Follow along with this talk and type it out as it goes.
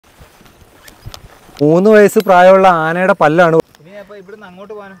3 വയസ്സ് പ്രായമുള്ള ആനയുടെ പല്ലാണ്. ഇവിടുന്ന്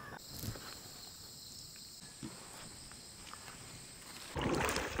അങ്ങോട്ട് പോകാനോ?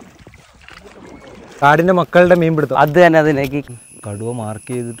 കാടിന്റെ മക്കളുടെ മീൻ പിടുത്തം. അത് തന്നെ അതിലേക്ക് കടുവ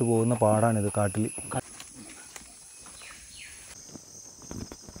മാർക്ക് ചെയ്തിട്ട് പോകുന്ന പാടാണിത് കാട്ടിൽ.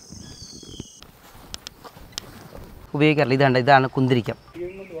 ഉപയോഗിക്കാറില്ല. ഇതാണ് ഇതാണ് കുന്തിരിക്കം.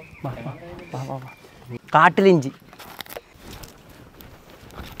 കാട്ടിലിഞ്ചി.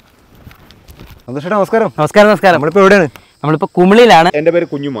 നമസ്കാരം. നമസ്കാരം. നമസ്കാരം. നമ്മളിപ്പോ എവിടെയാണ്? നമ്മളിപ്പോ കുമിളിയിലാണ്. എന്റെ പേര്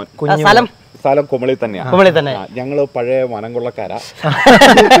കുഞ്ഞുമോൻ. സ്ഥലം കുമളി തന്നെയാണ്. കുമളി തന്നെ. ഞങ്ങള് പഴയ വനംകൊള്ളക്കാരാ.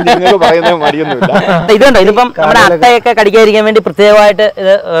 നിങ്ങൾ പറയുന്നത് മടിയൊന്നുമില്ല. ഇതുണ്ടോ, ഇതിപ്പം നമ്മുടെ അട്ടയൊക്കെ കടിക്കാതിരിക്കാൻ വേണ്ടി പ്രത്യേകമായിട്ട്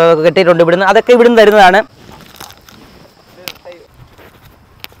ഇത് കെട്ടിയിട്ടുണ്ട്. ഇവിടുന്ന് അതൊക്കെ ഇവിടുന്ന് തരുന്നതാണ്.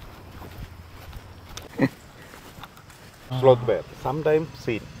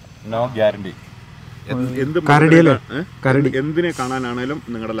 എന്തിനെ കാണാനാണേലും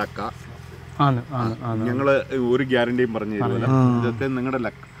നിങ്ങളുടെ ലക്ക. ഞങ്ങള് ഒരു ഗ്യാരണ്ടിയും പറഞ്ഞു തരുമല്ലോ. ഇതൊക്കെ നിങ്ങളുടെ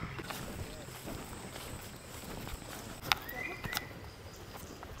ലക്ക.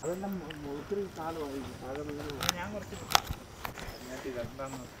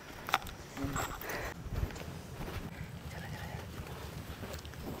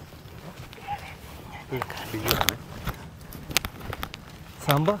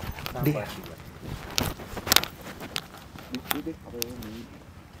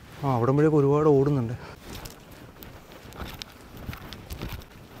 അവിടെ വഴിയൊക്കെ ഒരുപാട് ഓടുന്നുണ്ട്.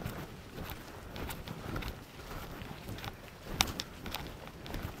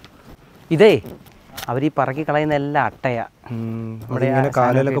 ഇതേ അവർ ഈ പറക്കി കളയുന്ന എല്ലാം അട്ടയാ. ഇങ്ങനെ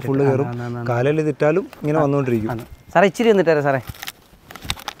കാലയിലൊക്കെ ഫുള്ള് കയറും. കാലയിൽ തിറ്റാലും ഇങ്ങനെ വന്നുകൊണ്ടിരിക്കും. സാറേ ഇച്ചിരി വന്നിട്ടാരെ സാറേ.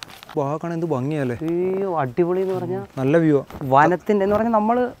 കാണാൻ എന്ത് ഭംഗിയല്ലേ. അയ്യോ അടിപൊളി എന്ന് പറഞ്ഞാൽ നല്ല വ്യൂ. വനത്തിൻ്റെ എന്ന് പറഞ്ഞാൽ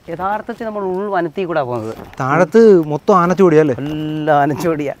നമ്മൾ യഥാർത്ഥത്തിൽ നമ്മൾ ഉൾ വനത്തിൽ കൂടെ പോകുന്നത്. താഴത്ത് മൊത്തം ആനച്ചോടിയല്ലേ? എല്ലാം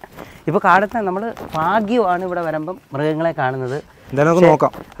ആനച്ചോടിയാ. ഇപ്പോൾ കാടത്തെ നമ്മൾ ഭാഗ്യമാണ് ഇവിടെ വരുമ്പം മൃഗങ്ങളെ കാണുന്നത്. എന്തായാലും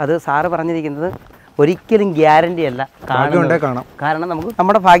നോക്കാം. അത് സാറ് പറഞ്ഞിരിക്കുന്നത് ഒരിക്കലും ഗ്യാരണ്ടി അല്ല, കാണാം. കാരണം നമുക്ക്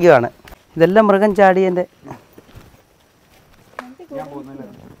നമ്മുടെ ഭാഗ്യമാണ്. ഇതെല്ലാം മൃഗം ചാടിയതിൻ്റെ.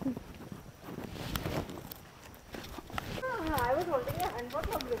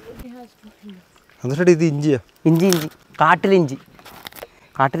 ഇത് ഇഞ്ചിയാ? ഇഞ്ചി. കാട്ടിലിഞ്ചി.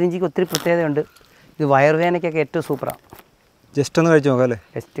 കാട്ടിലിഞ്ചിക്ക് ഒത്തിരി പ്രത്യേകതയുണ്ട്. ഇത് വയറുവേദനയ്ക്കൊക്കെ ഏറ്റവും സൂപ്പറാണ്. ജസ്റ്റ് ഒന്ന് കഴിച്ചു നോക്കാം അല്ലേ?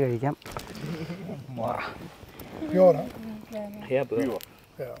 ജസ്റ്റ് കഴിക്കാം.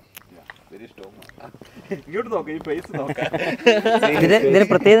 ഇതിന്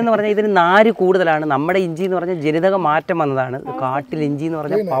പ്രത്യേകത എന്ന് പറഞ്ഞാൽ ഇതിന് നാര് കൂടുതലാണ്. നമ്മുടെ ഇഞ്ചി എന്ന് പറഞ്ഞാൽ ജനിതക മാറ്റം വന്നതാണ്. കാട്ടിൽ ഇഞ്ചി എന്ന്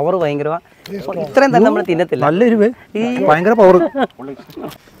പറഞ്ഞാൽ പവർ ഭയങ്കരമാണ്. ഇത്രയും തന്നെ നമ്മൾ തിന്നത്തില്ല. നല്ലൊരു ഭയങ്കര പവർ.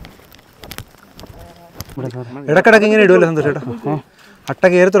 ഇടക്കിടക്ക് ഇങ്ങനെ ഇടുമല്ലോ സന്തോഷേട്ടാ. അട്ട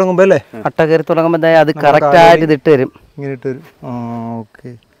കയറി തുടങ്ങുമ്പോ അല്ലേ? അട്ട കയറി തുടങ്ങുമ്പോ അത് കറക്റ്റ് ആയിട്ട് ഇത് ഇട്ട് തരും. ഇങ്ങനെ ഇട്ട് തരും. ഓക്കെ.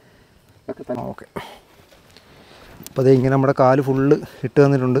 അപ്പോൾ അതേ ഇങ്ങനെ നമ്മുടെ കാല് ഫുള്ള് ഇട്ട്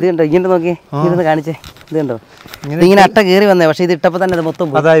തന്നിട്ടുണ്ട്. ഇതുണ്ടോ, ഇങ്ങനെ നോക്കി, ഇങ്ങനെ കാണിച്ചേ. ഇതുണ്ടോ, ഇങ്ങനെ അട്ട കയറി വന്നേ. പക്ഷെ ഇത് ഇട്ടപ്പോൾ തന്നെ അത് മൊത്തം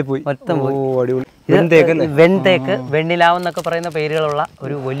പോയി. വെൺതേക്ക്, വെണ്ണിലാവെന്നൊക്കെ പറയുന്ന പേരുകളുള്ള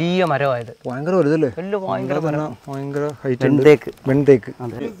ഒരു വലിയ മരമായത്. ഭയങ്കര വലുതല്ലേ? ഭയങ്കര വെൺതേക്ക്.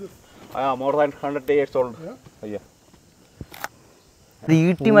 ഇത്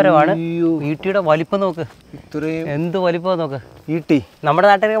ഈട്ടി മരമാണ്. ഈട്ടിയുടെ വലിപ്പം നോക്ക്, എന്ത് വലിപ്പം നോക്ക്. ഈട്ടി നമ്മുടെ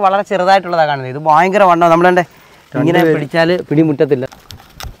നാട്ടിൽ വളരെ ചെറുതായിട്ടുള്ളതാണ് കാണുന്നത്. ഇത് ഭയങ്കര വണ്ണം. നമ്മളെ ഇങ്ങനെ പിടിച്ചാൽ പിടിമുറ്റത്തില്ല.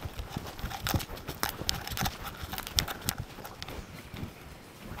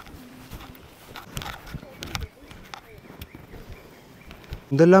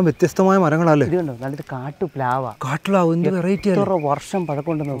 ഇതെല്ലാം വ്യത്യസ്തമായ മരങ്ങളല്ലേ? ഇതുണ്ടോ, നല്ലൊരു കാട്ടുപ്ലാവാ. കാട്ടുപ്ലാവ് എന്ത് വെറൈറ്റി, എത്ര വർഷം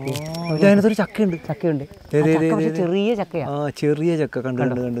പഴക്കൊണ്ട് നോക്കി. അതിനകത്തൊരു ചക്കയുണ്ട്. ചെറിയ ചക്കയാ. ചെറിയ ചക്ക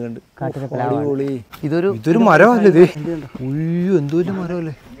കണ്ട്. കാട്ടിലെ പ്ലാവ്. ഇതൊരു മരമല്ലേ ഇത്? ഉയ്യോ, എന്തോലും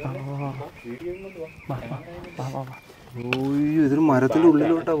മരമല്ലേ? ഉയ്യോ, ഇതൊരു മരത്തിന്റെ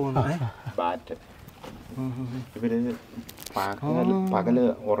ഉള്ളിലോട്ടാ പോകുന്നത്. ഇവര് പകല്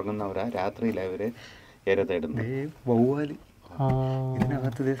ഉറങ്ങുന്നവരാ, രാത്രിയിലാ ഇവര് ഇര തേടുന്നത്. വവ്വാല്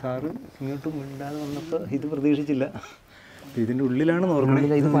ഇതിനകത്ത്. സാറ് ഇങ്ങോട്ടും മിണ്ടാതെ വന്നപ്പോ ഇത് പ്രതീക്ഷിച്ചില്ല. ഇതിന്റെ ഉള്ളിലാണ് നോക്കണേ.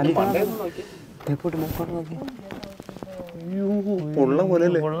 പൊള്ള പോലെ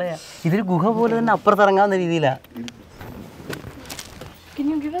ഇതൊരു ഗുഹ പോലെ തന്നെ അപ്പുറത്തിറങ്ങാവുന്ന രീതിയിലാ.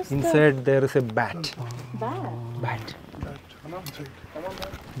 Inside there is a bat.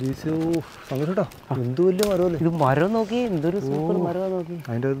 എന്ത് വലിയ മരമല്ലേ ഇത്. മരം നോക്കി, എന്തൊരു സൂപ്പർ മരം നോക്കി.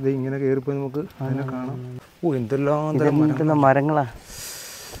 അതിൻ്റെ ഇങ്ങനെ കയറിപ്പോയി നമുക്ക് അതിനെ കാണാം. എന്തെല്ലാം മരങ്ങളാ.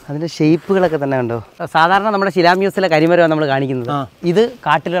 അതിന്റെ ഷേപ്പുകളൊക്കെ തന്നെ ഉണ്ടോ. സാധാരണ നമ്മുടെ ശിലാമ്യൂസിലെ കരിമരമാണ് നമ്മൾ കാണിക്കുന്നത്. ഇത്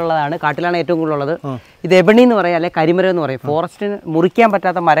കാട്ടിലുള്ളതാണ്. കാട്ടിലാണ് ഏറ്റവും കൂടുതലുള്ളത്. ഇത് എബണി എന്ന് പറയാം, അല്ലെ കരിമരം എന്ന് പറയും. ഫോറസ്റ്റിന് മുറിക്കാൻ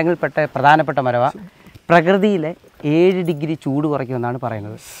പറ്റാത്ത മരങ്ങളിൽപ്പെട്ട പ്രധാനപ്പെട്ട മരമാണ്. പ്രകൃതിയിലെ 7 ഡിഗ്രി ചൂട് കുറയ്ക്കുമെന്നാണ്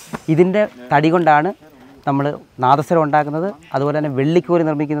പറയുന്നത്. ഇതിൻ്റെ തടി കൊണ്ടാണ് നമ്മൾ നാദസ്വരം ഉണ്ടാക്കുന്നത്, അതുപോലെ തന്നെ വെള്ളിക്കോല്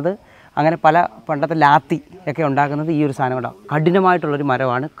നിർമ്മിക്കുന്നത്, അങ്ങനെ പല പണ്ടത്തെ ലാത്തി ഒക്കെ ഉണ്ടാക്കുന്നത് ഈ ഒരു സാധനം കൊണ്ടാണ്. കഠിനമായിട്ടുള്ളൊരു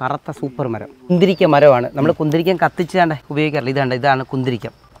മരമാണ്, കറുത്ത സൂപ്പർ മരം. കുന്തിരിക്ക മരമാണ്. നമ്മൾ കുന്തിരിക്കം കത്തിച്ചാണ്ട് ഉപയോഗിക്കാറില്ല. ഇതാണ്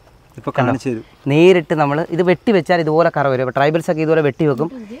കുന്തിരിക്കം. ഇപ്പോൾ കാണിച്ചു തരും. നേരിട്ട് നമ്മൾ ഇത് വെട്ടി വെച്ചാൽ ഇതുപോലെ കറ വരും. ഇപ്പോൾ ട്രൈബൽസൊക്കെ ഇതുപോലെ വെട്ടി വെക്കും,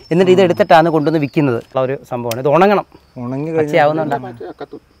 എന്നിട്ട് ഇത് എടുത്തിട്ടാണ് കൊണ്ടുവന്ന് വിൽക്കുന്നത്. ഉള്ള ഒരു സംഭവമാണ്. ഇത് ഉണങ്ങണം, പച്ചയാവുന്നുണ്ട്.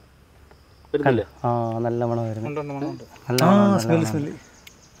 ആ നല്ല മണം വരുന്നു, നല്ല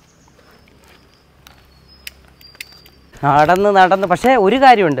നടന്ന്. പക്ഷേ ഒരു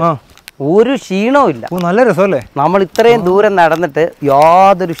കാര്യമുണ്ട്, ഒരു ക്ഷീണവും ഇല്ല. നല്ല രസമല്ലേ? നമ്മൾ ഇത്രയും ദൂരം നടന്നിട്ട്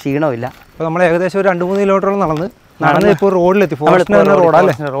യാതൊരു ക്ഷീണവും ഇല്ല. അപ്പോൾ നമ്മൾ ഏകദേശം ഒരു 2-3 കിലോമീറ്ററോളം നടന്ന് ഇപ്പോൾ റോഡിലെത്തി.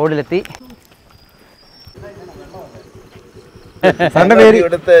 റോഡിലെത്തി. സാറിന്റെ പേര്?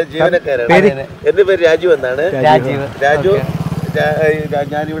 എന്റെ പേര് രാജു എന്നാണ്. രാജു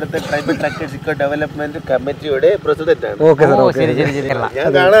ഞാൻ ഇവിടുത്തെ ട്രൈബൽ ട്രാക്ടേഴ്സ് ഇക്കോ ഡെവലപ്മെന്റ് കമ്മിറ്റിയുടെ പ്രസിഡന്റ് ആണ്. ഞാൻ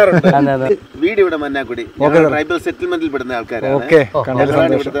കാണാറുണ്ട്. വീട് ഇവിടെ മന്നാക്കുടി, ട്രൈബൽ സെറ്റിൽമെന്റിൽ പെടുന്ന ആൾക്കാരാണ്,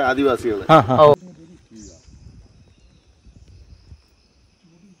 ഇവിടുത്തെ ആദിവാസികൾ.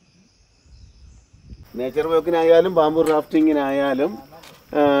 നേച്ചർ വാക്കിനായാലും ബാംബു റാഫ്റ്റിങ്ങിനായാലും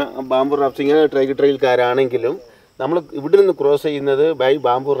ട്രെയിൽക്കാരാണെങ്കിലും നമ്മൾ ഇവിടെ നിന്ന് ക്രോസ് ചെയ്യുന്നത് ബൈ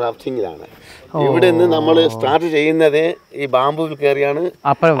ബാംബു റാഫ്റ്റിങ്ങിലാണ്. ഇവിടെ നിന്ന് നമ്മൾ സ്റ്റാർട്ട് ചെയ്യുന്നത് ഈ ബാംബുവിൽ കയറിയാണ്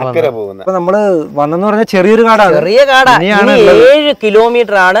അക്കരെ പോകുന്നത്. അപ്പൊ നമ്മള് വന്നെന്ന് പറഞ്ഞാൽ ചെറിയൊരു കാടാണ്. ചെറിയ കാടാണ്. 7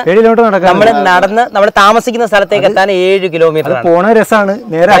 കിലോമീറ്റർ ആണ് നമ്മൾ നടന്ന് നമ്മൾ താമസിക്കുന്ന സ്ഥലത്തേക്ക് എത്താൻ 7 കിലോമീറ്റർ. പോണ രസമാണ്.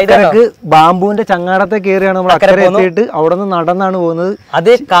 നേരെ അക്കരക്ക് ബാംബുവിന്റെ ചങ്ങാടത്തെ കയറിയാണ് നമ്മൾ അക്കരെ എത്തിയിട്ട് അവിടെ നിന്ന് നടന്നാണ് പോകുന്നത്.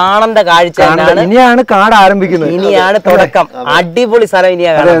 അത് കാണേണ്ട കാഴ്ച. ഇനിയാണ് കാട് ആരംഭിക്കുന്നത്, ഇനിയാണ് തുടക്കം. അടിപൊളി സ്ഥലം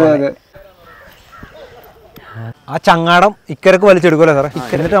ഇനിയാണ്. ആ ചങ്ങാടം ഇക്കരക്ക് വലിച്ചെടുക്കുമല്ലോ സാറേ?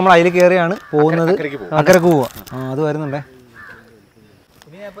 എന്നിട്ട് നമ്മൾ അതിൽ കയറിയാണ് പോകുന്നത്, അക്കരക്ക് പോവാ. അത് വരുന്നുണ്ടേ.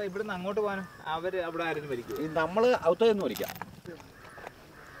 ഇവിടുന്ന് അങ്ങോട്ട് പോകാനും അവര് അവിടെ ആരും വലിക്കും, നമ്മള് ഔട്ടൊന്നും വലിക്കാം.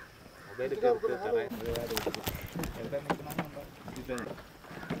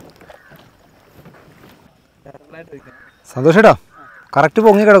 സന്തോഷേട്ടാ, കറക്റ്റ്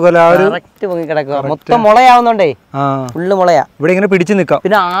പൊങ്ങി കിടക്കുമല്ലോ. കറക്റ്റ് പൊങ്ങി കിടക്കുക, മൊത്തം മുളയാവുന്നുണ്ടേ, ഫുള്ള് മുളയാ. ഇവിടെ ഇങ്ങനെ പിടിച്ചു നിൽക്കാം.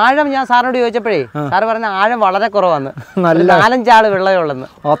 പിന്നെ ആഴം ഞാൻ സാറിനോട് ചോദിച്ചപ്പോഴേ സാറ് പറഞ്ഞ ആഴം വളരെ കുറവാണ്, 4-5 ആള് വെള്ളമുള്ളെന്ന്.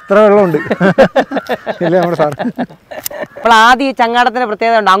 അത്ര വെള്ളമുണ്ട് നമ്മുടെ സാർ. അപ്പോൾ ആദ്യം ഈ ചങ്ങാടത്തിന്റെ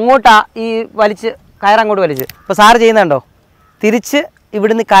പ്രത്യേകത ഉണ്ട്, അങ്ങോട്ടാ ഈ വലിച്ച് കയറങ്ങോട്ട് വലിച്ച്. ഇപ്പൊ സാറ് ചെയ്യുന്നുണ്ടോ, തിരിച്ച്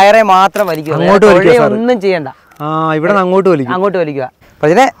ഇവിടുന്ന് കയറെ മാത്രം വലിക്കുക, ഒന്നും ചെയ്യണ്ട. ഇവിടെ അങ്ങോട്ട് വലിക്കുക.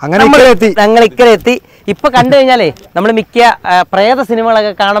 ഞങ്ങൾ ഇക്കരെ എത്തി. ഇപ്പൊ കണ്ടു കഴിഞ്ഞാലേ നമ്മൾ മിക്ക പ്രേത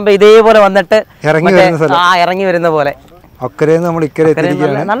സിനിമകളൊക്കെ കാണുമ്പോ ഇതേപോലെ വന്നിട്ട് ഇറങ്ങി വരുന്ന പോലെ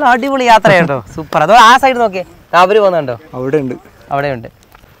നല്ല അടിപൊളി യാത്രയാട്ടോ, സൂപ്പർ. അതോ ആ സൈഡ് നോക്കിയേ, അവര് പോകുന്നുണ്ടോ? അവിടെയുണ്ട്.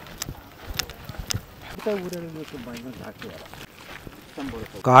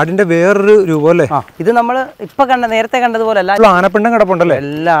 കാടിന്റെ വേറൊരു രൂപമല്ലേ ഇത്? നമ്മള് ഇപ്പൊ നേരത്തെ കണ്ടതുപോലെ ആനപ്പിണ്ടം കിടപ്പുണ്ടല്ലോ,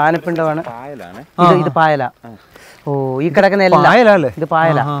 എല്ലാം ആനപ്പിണ്ടമാണ്. ഇത് പായല. ഓ, ഈ കിടക്കുന്ന എല്ലാം ഇത്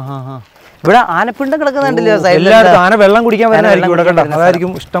പായല. ഇവിടെ ആനപ്പിണ്ടം കിടക്കുന്നുണ്ടല്ലോ, ആന വെള്ളം കുടിക്കാൻ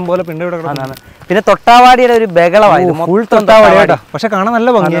അതായിരിക്കും ഇഷ്ടം പോലെ പിണ്ടം ഇവിടെ കിടക്കുന്നതാണ്. പിന്നെ തൊട്ടാവാടിയുടെ ഒരു ബഹളമായിരുന്നു, ഫുൾ തൊട്ടാവാടിയാ. പക്ഷെ കാണാൻ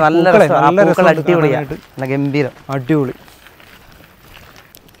നല്ല ഭംഗി, നല്ല അടിപൊളിയാണ്, നല്ല ഗംഭീരം, അടിപൊളി.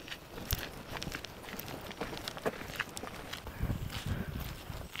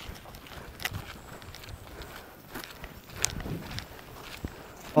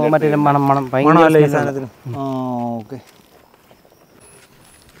 മറ്റേ മണം സാധനത്തിന്.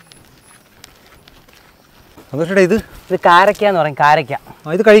 ഇത് കാരക്കാന്ന് പറയും, കാരക്ക.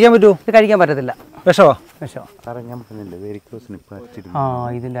 ഇത് കഴിക്കാൻ പറ്റുമോ? ഇത് കഴിക്കാൻ പറ്റത്തില്ല, വിഷമാ.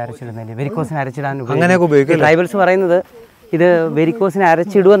 ഇതിന്റെ അരച്ചിടുന്നില്ലേ, വെരിക്കോസിന് അരച്ചിടാൻ അങ്ങനെയൊക്കെ ഉപയോഗിക്കും. ട്രൈബൽസ് പറയുന്നത് ഇത് വെരിക്കോസിന്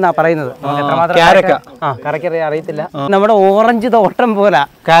അരച്ചിടുവെന്നാ പറയുന്നത്. കറക്ക അറിയത്തില്ല. നമ്മുടെ ഓറഞ്ച് തോട്ടം പോലെ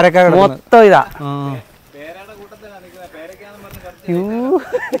മൊത്തം ഇതാ.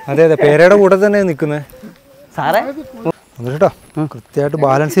 അതെ, പേരയുടെ കൂടെ തന്നെ നിൽക്കുന്നത് സാറേ. കേട്ടോ, കൃത്യമായിട്ട്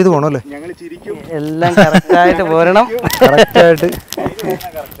ബാലൻസ് ചെയ്ത് പോണല്ലേ, എല്ലാം കറക്റ്റായിട്ട് പോരണം. കറക്റ്റായിട്ട്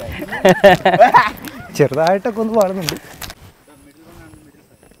ചെറുതായിട്ടൊക്കെ ഒന്ന് പാടുന്നുണ്ട്.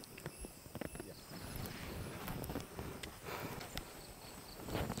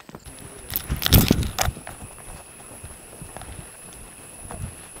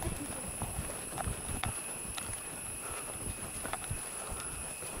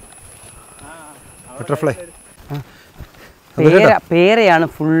 Butterfly പേരയാണ്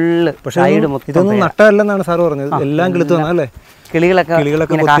full. ഇതൊന്നും നട്ടല്ലെന്നാണ് സാറ് പറഞ്ഞത്, എല്ലാം കിളുത്തു വന്നല്ലേ?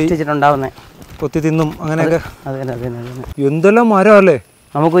 കിളികളൊക്കെ കൊത്തി തിന്നും അങ്ങനെയൊക്കെ. എന്തെല്ലാം മരം അല്ലേ,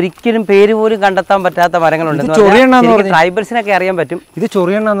 നമുക്കൊരിക്കലും പേര് പോലും കണ്ടെത്താൻ പറ്റാത്ത മരങ്ങളുണ്ട്. ട്രൈബൽസിനൊക്കെ അറിയാൻ പറ്റും. ഇത്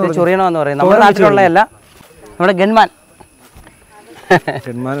ചൊറിയണമെന്ന് പറയും. നമ്മുടെ നാട്ടിലുള്ളതല്ല, നമ്മുടെ ഗൺമാൻ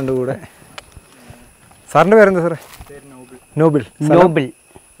ഉണ്ട് കൂടെ. സാറിന്റെ പേരെന്താ സാറേ? നോബിൾ നോബിൾ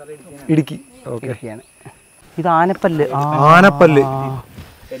ഇടുക്കി. ഓക്കെ, ഇടുക്കിയാണ്. ഇത് ആനപ്പല്ല്. ആനപ്പല്ല്.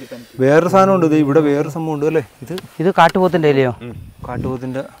 വേറൊരു സാധനം ഉണ്ട്, ഇത് ഇവിടെ വേറൊരു സംഭവം ഉണ്ട് അല്ലേ? ഇത് കാട്ടുപോത്തിന്റെ ഇല്ലയോ?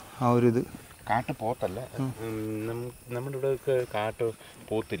 കാട്ടുപോത്തിന്റെ ആ ഒരു ഇത്. കാട്ടുപോത്തല്ല, നമ്മുടെ ഇവിടെ കാട്ട്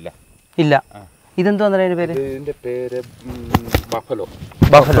പോത്തില്ല. ഇല്ല. ഇതെന്തോ അതിന്റെ പേര്? ഇതിന്റെ പേര് ബഫലോ.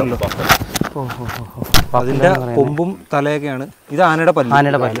 ബഫലോ. അതിന്റെ കൊമ്പും തലയൊക്കെയാണ്. ഇത് ആനയുടെ പല്ല്.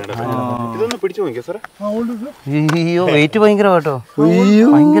 ആനയുടെ പല്ല്. ഇതൊന്ന് പിടിച്ചു നോക്കിയോ സാറേ? അയ്യോ, വെയിറ്റ് ഭയങ്കര കേട്ടോ.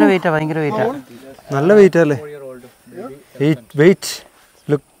 ഭയങ്കര വെയിറ്റാ, ഭയങ്കര വെയിറ്റാ. നല്ല വെയിറ്റ് അല്ലേ? Wait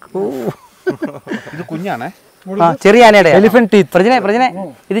look. ഇത് കുഞ്ഞാണേ. ചെറിയ ആനയുടെ എലിഫന്റ് ടീത്ത്. പ്രജനെ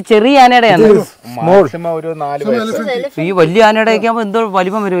ഇത് ചെറിയ ആനയുടെയാണ്. ഒരു 4 വയസ്സ്. ഈ വലിയ ആനയുടെ ഒക്കെ ആകുമ്പോ എന്തോ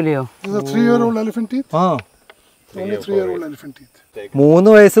വലിപ്പം വരുമല്ലയോ? 3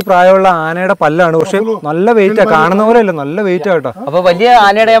 വയസ്സ് പ്രായമുള്ള ആനയുടെ പല്ലാണ്. പക്ഷെ നല്ല വെയിറ്റാ, കാണുന്ന പോലെ അല്ല, നല്ല വെയിറ്റാ കേട്ടോ. അപ്പൊ വലിയ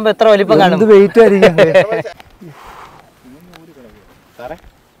ആനയുടെ ആകുമ്പോ എത്ര വലിപ്പം കാണും? എന്ത് വെയിറ്റ് ആയിരിക്കും.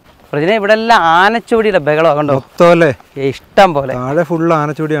 പ്രജനെ ഇവിടെ എല്ലാം ആനച്ചൂടിയുടെ ബഹളം കണ്ടോ? മൊത്തമല്ലേ? ഇഷ്ടം പോലെ. താഴെ ഫുള്ള്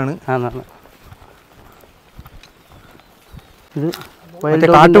ആനച്ചൂടിയാണ്. ഇത്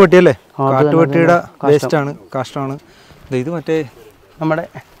കാട്ടുപട്ടിയല്ലേ? കാട്ടുപട്ടിയുടെ വേസ്റ്റ് ആണ്, കാഷ്ടമാണ്. ഇത് മറ്റേ നമ്മുടെ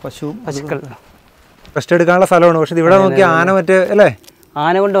പശുക്കൾ റെസ്റ്റ് എടുക്കാനുള്ള സ്ഥലമാണ്. പക്ഷെ ഇവിടെ നോക്കി ആന മറ്റേ അല്ലേ,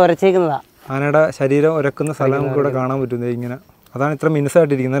 ആന കൊണ്ട് ഉരച്ചേക്കുന്നതാ. ആനയുടെ ശരീരം ഉരക്കുന്ന സ്ഥലം നമുക്ക് ഇവിടെ കാണാൻ പറ്റുന്നത്. ഇങ്ങനെ അതാണ് ഇത്ര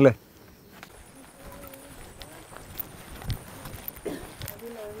മിനുസായിട്ടിരിക്കുന്നത് അല്ലേ?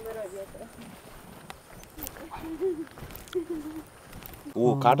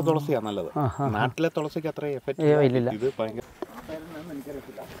 കാട്ടു തുളസിയാ നല്ലത്. നാട്ടിലെ തുളസിക്ക് അത്ര എഫക്റ്റ് ഇല്ല. ഇത് ഭയങ്കര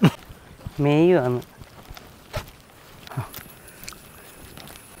മെയ്യുമാണ്.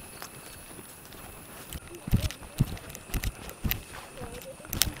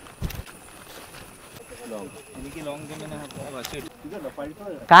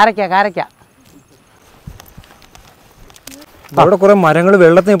 കാരക്ക അവിടെ കുറെ മരങ്ങൾ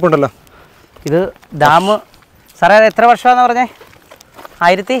വെള്ളത്തിൽ നിൽപ്പുണ്ടല്ലോ. ഇത് ഡാം. സാറേ എത്ര വർഷമാണെന്ന് പറഞ്ഞേ?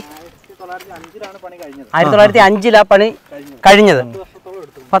 1905 പണി കഴിഞ്ഞത്.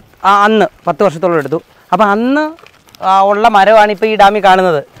 അന്ന് 10 വർഷത്തോളം എടുത്തു. അപ്പം അന്ന് ഉള്ള മരമാണ് ഇപ്പം ഈ ഡാമിൽ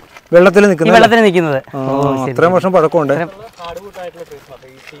കാണുന്നത്, വെള്ളത്തിൽ നിൽക്കുന്നത്. ഇത്രയും വർഷം പഴക്കമുണ്ട്.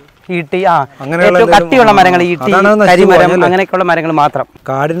 ഈട്ടി, ഏറ്റവും കട്ടിയുള്ള മരങ്ങൾ, ഈട്ടി, കരിമരം, അങ്ങനെയൊക്കെയുള്ള മരങ്ങൾ മാത്രം.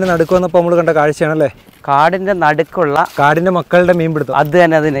 കാടിന്റെ നടുക്ക് വന്നപ്പോൾ നമ്മൾ കണ്ട കാഴ്ചയാണല്ലേ? കാടിന്റെ നടുക്കുള്ള കാടിന്റെ മക്കളുടെ മീൻപിടുത്തം. അത്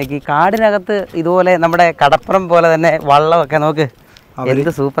തന്നെ. അതിലേക്ക് കാടിനകത്ത് ഇതുപോലെ നമ്മുടെ കടപ്പുറം പോലെ തന്നെ വള്ളമൊക്കെ നോക്ക്,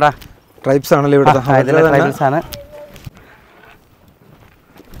 എന്ത് സൂപ്പറാ. ട്രൈബ്സ് ആണല്ലോ ഇവിടെ. ട്രൈബ്സ് ആണ്.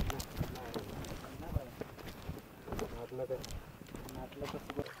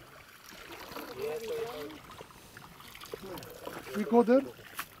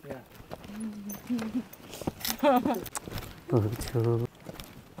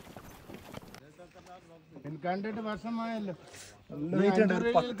 കണ്ടിട്ട് വർഷമായല്ലോ.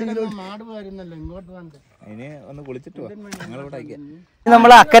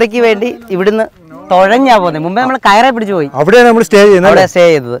 നമ്മൾ അക്കരയ്ക്ക് വേണ്ടി ഇവിടുന്ന് തുഴഞ്ഞാ പോകുന്നത്. മുമ്പേ നമ്മൾ കയറെ പിടിച്ചു പോയി, അവിടെ നമ്മൾ സ്റ്റേ ചെയ്യുന്നത്. അവിടെ സ്റ്റേ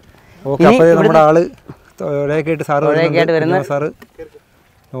ചെയ്തത്. നമ്മുടെ ആള് സാറ് വരുന്ന സാറ്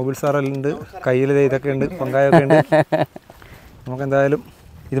നോബിൾ സാറെല്ലാം ഉണ്ട്. കയ്യിൽ ഇതൊക്കെ ഉണ്ട്, പങ്കായൊക്കെ ഉണ്ട്. നമുക്ക് എന്തായാലും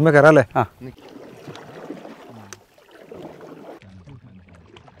ഇതുമ്മേ കയറാം അല്ലേ?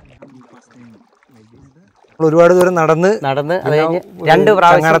 ഒരുപാട് ദൂരം നടന്ന് അത് കഴിഞ്ഞ് 2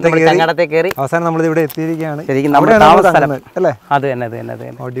 പ്രാവശ്യം ചങ്ങാടത്തെ കയറി അവസാനം നമ്മൾ ഇവിടെ എത്തിയിരിക്കുകയാണ്. ശരിക്കും നമ്മുടെ താമസസ്ഥലം അല്ലേ? അത് തന്നെ.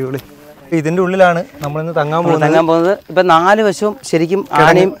 അടിപൊളി. ഇതിന്റെ ഉള്ളിലാണ് നമ്മളിന്ന് തങ്ങാൻ പോകുന്നത്. ഇപ്പൊ 4 വശവും ശരിക്കും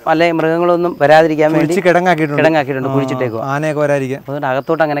ആനയും അല്ലെ മൃഗങ്ങളൊന്നും വരാതിരിക്കാൻ വേണ്ടി കിടങ്ങാക്കിയിട്ടുണ്ട്, കുഴിച്ചിട്ടേക്കും. ആനയൊക്കെ വരാതിരിക്കാൻ. അതുകൊണ്ട്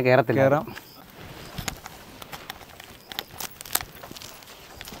അകത്തോട്ട് അങ്ങനെ കയറാം.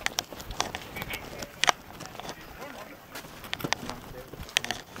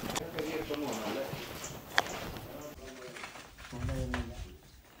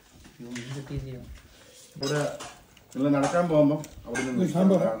 നടക്കാൻ പോകുമ്പോ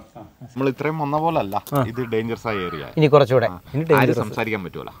നമ്മൾ ഇത്രയും വന്ന പോലല്ല, ഇത് ഡേഞ്ചറസ് ആയ ഏരിയ. ഇനി കുറച്ചുകൂടെ സംസാരിക്കാൻ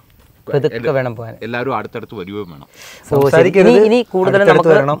പറ്റുമല്ല, വേണം പോകാൻ. എല്ലാവരും അടുത്തടുത്ത് വരികയും വേണം. ഇനി കൂടുതലും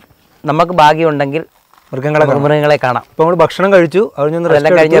നമുക്ക് ഭാഗ്യമുണ്ടെങ്കിൽ മൃഗങ്ങളെ കാണാം. ഇപ്പൊ നമ്മൾ ഭക്ഷണം കഴിച്ചു,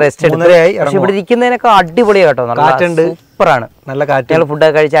 അതെല്ലാം കഴിഞ്ഞ് റെസ്റ്റ് എടുത്ത്. പക്ഷെ ഇവിടെ ഇരിക്കുന്നതിനൊക്കെ അടിപൊളിയാ കേട്ടോ, കാറ്റുണ്ട്, സൂപ്പറാണ്. നല്ല കാറ്റ്. ഞങ്ങൾ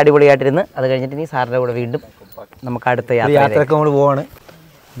ഫുഡൊക്കെ കഴിച്ച് അടിപൊളിയായിട്ടിരുന്ന് അത് കഴിഞ്ഞിട്ട് ഇനി സാറിന്റെ കൂടെ വീണ്ടും നമുക്ക് അടുത്ത യാത്രയൊക്കെ നമ്മൾ പോവാണ്.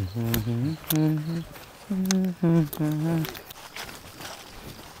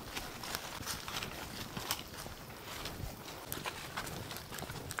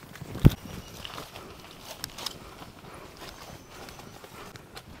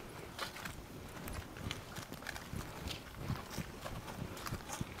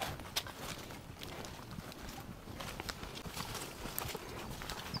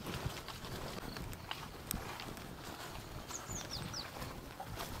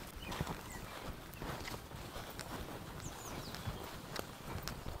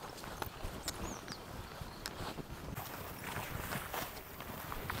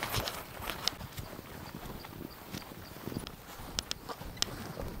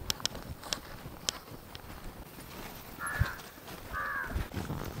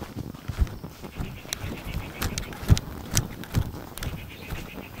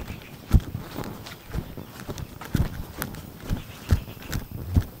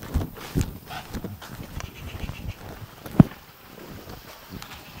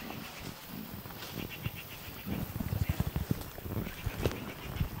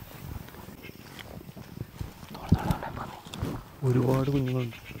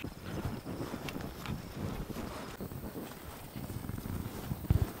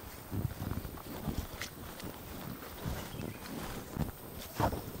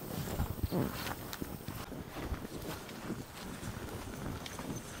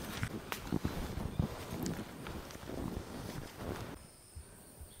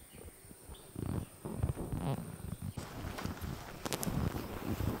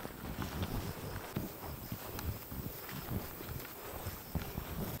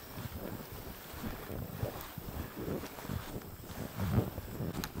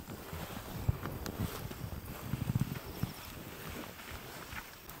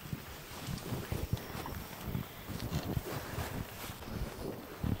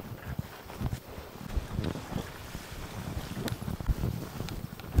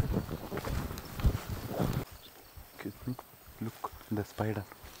 സ്പൈഡർ.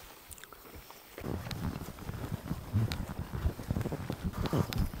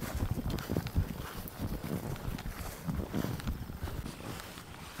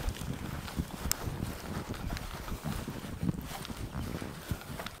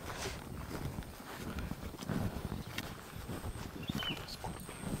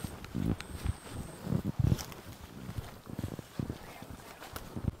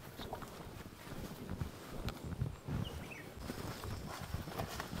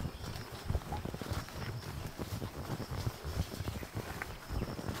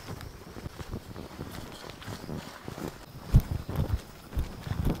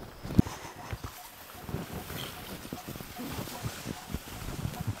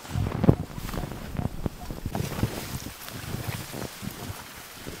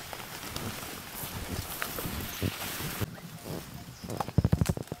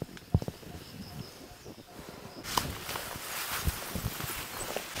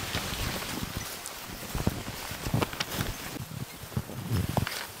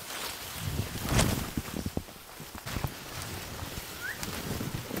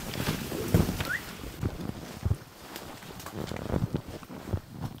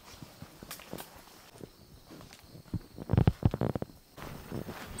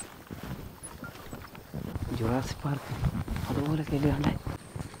 ജുറാസിക് പാർക്ക് അതുപോലെ കല്യാണ്ടേ.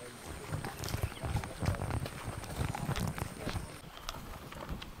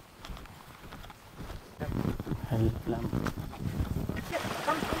 എല്ലാം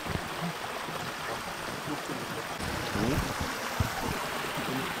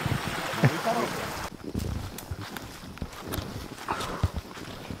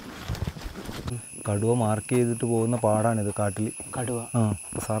കടുവ മാർക്ക് ചെയ്തിട്ട് പോകുന്ന പാടാണിത് കാട്ടിൽ. കടുവ. ആ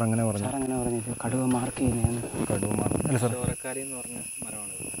സാർ അങ്ങനെ പറഞ്ഞു. സാർ അങ്ങനെ പറഞ്ഞില്ല, കടുവ മാർക്ക് ചെയ്യുന്നതാണ്. കടുവ മാർക്ക് അല്ല സാർ, ചോരക്കാലി എന്ന് പറഞ്ഞ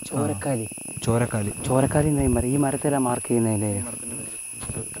മരമാണ്. ചോരക്കാലി. ചോരക്കാലി. ചോരക്കാലി എന്ന മരം. ഈ മരത്തിലാണ് മാർക്ക് ചെയ്യുന്നതല്ലേ?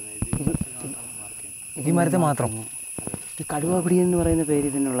 ഈ മരത്തെ മാത്രം. ഈ കടുവ പിടി എന്ന് പറയുന്ന പേര്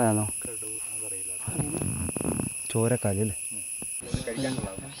ഇതിനുള്ളതാണോ? ചോരക്കാലി അല്ലേ?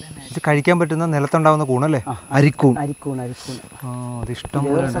 ഇത് കഴിക്കാൻ പറ്റുന്ന നിലത്തുണ്ടാവുന്ന കൂണല്ലേ? അരിക്കൂൺ. അരിക്കൂൺ. അരിക്കൂൺ. ആ അത് ഇഷ്ടം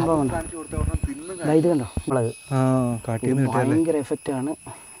പോലെ സംഭവം ഇത് കണ്ടോ മുളക്. കാട്ടിൽ നിന്ന് കിട്ടിയല്ലേ? ഭയങ്കര എഫക്റ്റ് ആണ്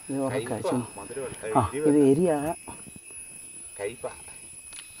ഇത്. ഉറക്കം ഇത് എരിയ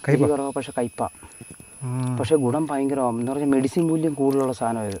കുറവാ, പക്ഷെ കയ്പ. പക്ഷെ ഗുണം ഭയങ്കരമാണ് എന്ന് പറഞ്ഞാൽ മെഡിസിൻ മൂല്യം കൂടുതലുള്ള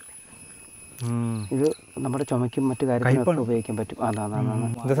സാധനം ഇത്. ഇത് നമ്മുടെ ചുമയ്ക്കും മറ്റു കാര്യങ്ങളൊക്കെ ഉപയോഗിക്കാൻ പറ്റും.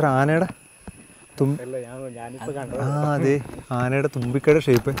 എന്താ സാർ ആനയുടെ അതെ ആനയുടെ തുമ്പിക്കയുടെ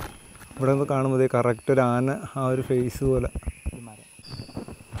ഷേപ്പ് ഇവിടെ നിന്ന് കാണുമ്പോൾ കറക്റ്റ് ഒരു ആന ആ ഒരു ഫേസ് പോലെ.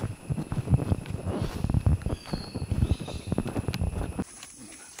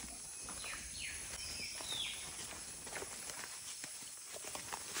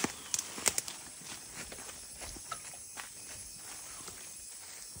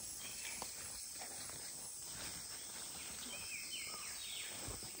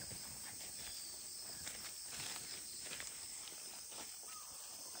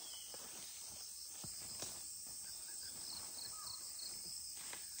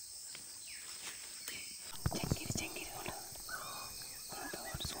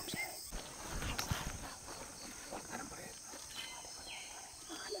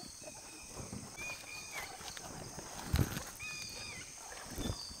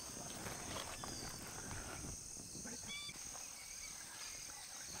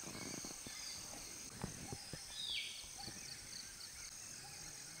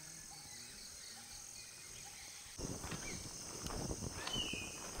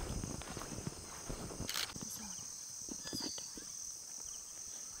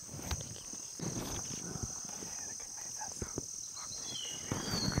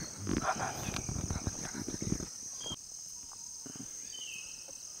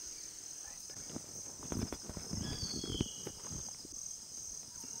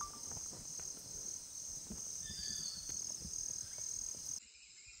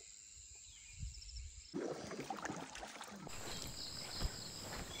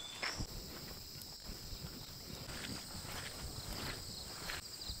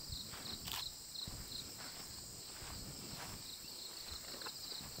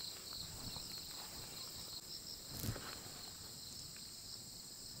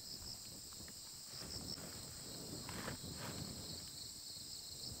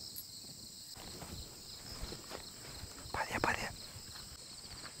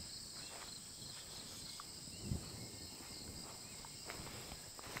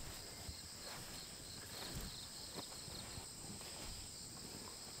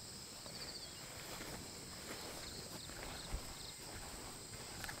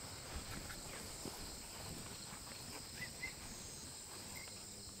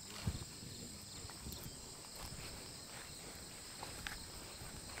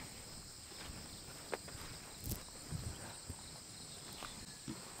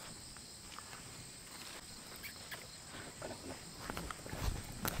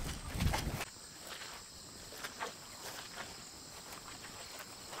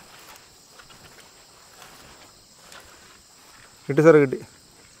 കിട്ടി സാറ് കിട്ടി.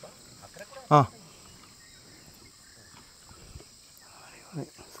 ആ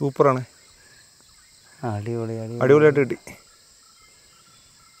സൂപ്പറാണ്, അടിപൊളിയായിട്ട് കിട്ടി.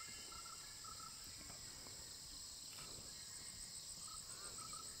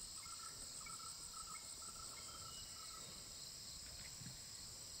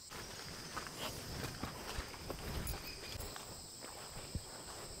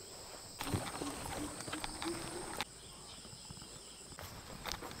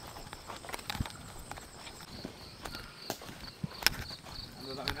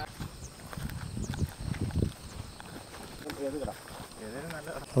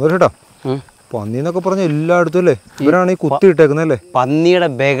 അതേട്ടാ പന്നിന്നൊക്കെ പറഞ്ഞ എല്ലായിടത്തും അല്ലേ ഇവരാണ് ഈ കുത്തി ഇട്ടേക്കുന്നല്ലേ? പന്നിയുടെ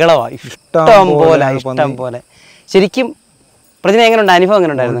ബഹളമാണ് ഇഷ്ടം പോലെ. ശരിക്കും പ്രതിനെ എങ്ങനെയുണ്ട്, അനുഭവം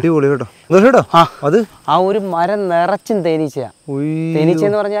എങ്ങനെ ഉണ്ടായിരുന്നു? അടിപൊളി കേട്ടോ. അത് ആ ഒരു മരം നിറച്ചും തേനീച്ചയാ.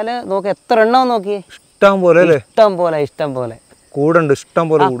 തേനീച്ചയെന്ന് പറഞ്ഞാല് നോക്ക് എത്ര എണ്ണം നോക്കിയേ, ഇഷ്ടം പോലെ ഇഷ്ടം പോലെ കൂടുണ്ട്, ഇഷ്ടം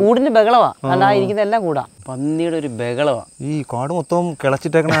പോലെ. കൂടിന്റെ ബഹളവാ, അല്ല ഇരിക്കുന്ന എല്ലാം കൂടാ. പന്നിയുടെ ഒരു ബഹളവാ. ഈ കാട് മൊത്തം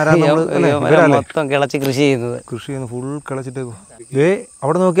കിളച്ചിട്ടേക്കണ മൊത്തം കിളച്ച് കൃഷി ചെയ്യുന്നത് ഫുൾ കിളച്ചിട്ടേക്കും.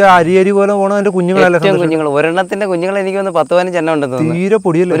 അവിടെ നോക്കിയാൽ അരി പോലെ പോണ അതിന്റെ കുഞ്ഞുങ്ങളല്ല, കുഞ്ഞുങ്ങൾ. ഒരെണ്ണത്തിന്റെ കുഞ്ഞുങ്ങൾ എനിക്ക് ഒന്ന് 10-15 എണ്ണം ഉണ്ടെന്ന് തോന്നുന്നു. തീരെ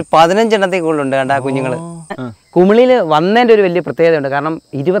പൊടിയല്ലേ, ഒരു 15 എണ്ണത്തിൽ കൂടുതലുണ്ട് കണ്ട ആ കുഞ്ഞുങ്ങൾ. കുമിളിയിൽ വന്നതിൻ്റെ ഒരു വലിയ പ്രത്യേകതയുണ്ട്. കാരണം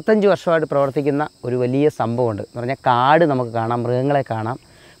 25 വർഷമായിട്ട് പ്രവർത്തിക്കുന്ന ഒരു വലിയ സംഭവമുണ്ട് എന്ന് പറഞ്ഞാൽ കാട് നമുക്ക് കാണാം, മൃഗങ്ങളെ കാണാം.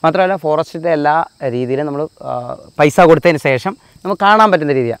 മാത്രമല്ല ഫോറസ്റ്റിൻ്റെ എല്ലാ രീതിയിലും നമ്മൾ പൈസ കൊടുത്തതിന് ശേഷം നമുക്ക് കാണാൻ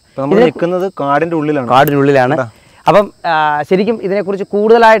പറ്റുന്ന രീതിയാണ്. നമ്മൾ നിൽക്കുന്നത് കാടിൻ്റെ ഉള്ളിലാണ്. അപ്പം ശരിക്കും ഇതിനെക്കുറിച്ച്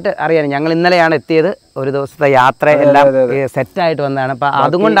കൂടുതലായിട്ട് അറിയാൻ ഞങ്ങൾ ഇന്നലെയാണ് എത്തിയത്. ഒരു ദിവസത്തെ യാത്ര എല്ലാം സെറ്റായിട്ട് വന്നതാണ്. അപ്പം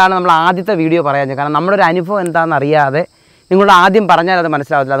അതുകൊണ്ടാണ് നമ്മൾ ആദ്യത്തെ വീഡിയോ പറയാൻ, കാരണം നമ്മുടെ ഒരു അനുഭവം എന്താണെന്ന് അറിയാതെ നിങ്ങളോട് ആദ്യം പറഞ്ഞാൽ അത്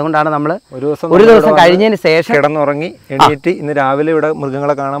മനസ്സിലാവത്തില്ല. അതുകൊണ്ടാണ് നമ്മൾ ഒരു ദിവസം കഴിഞ്ഞതിന് ശേഷം കിടന്നുറങ്ങി എണീറ്റ് ഇന്ന് രാവിലെ ഇവിടെ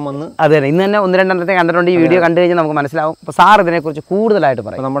മൃഗങ്ങളെ കാണാൻ വന്ന്. അതെ, ഇന്ന് തന്നെ 1-2 എണ്ണത്തെ കണ്ടിട്ടുണ്ട്. ഈ വീഡിയോ കണ്ടു കഴിഞ്ഞാൽ നമുക്ക് മനസ്സിലാവും. അപ്പോൾ സാർ ഇതിനെക്കുറിച്ച് കൂടുതലായിട്ട്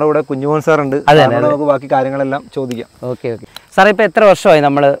പറയും. നമ്മുടെ ഇവിടെ കുഞ്ഞുമോൻ സാറുണ്ട്, നമുക്ക് ബാക്കി കാര്യങ്ങളെല്ലാം ചോദിക്കാം. ഓക്കെ. സാർ ഇപ്പോൾ എത്ര വർഷമായി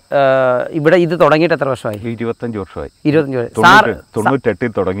നമ്മൾ ഇവിടെ ഇത് തുടങ്ങിയിട്ട്? എത്ര വർഷമായി? 25 വർഷമായി.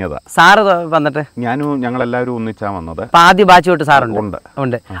 98 തുടങ്ങിയതാ. സാറ് വന്നിട്ട് ഞങ്ങളെല്ലാവരും ഒന്നിച്ചാ വന്നത്. ആദ്യ ബാച്ച് തൊട്ട് സാറുണ്ട്.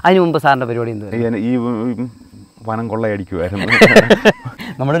 അതിന് മുമ്പ് സാറിന്റെ പരിപാടി എന്ത്? ഈ വനം കൊള്ളയടിക്കുമായിരുന്നു.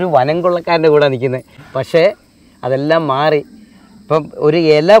 നമ്മളൊരു വനം കൊള്ളക്കാരൻ്റെ കൂടെ നിൽക്കുന്നത്. പക്ഷേ അതെല്ലാം മാറി ഇപ്പം ഒരു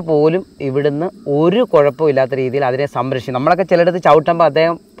ഇല പോലും ഇവിടുന്ന് ഒരു കുഴപ്പമില്ലാത്ത രീതിയിൽ അതിനെ സംരക്ഷിക്കും. നമ്മളൊക്കെ ചിലയിടത്ത് ചവിട്ടുമ്പോൾ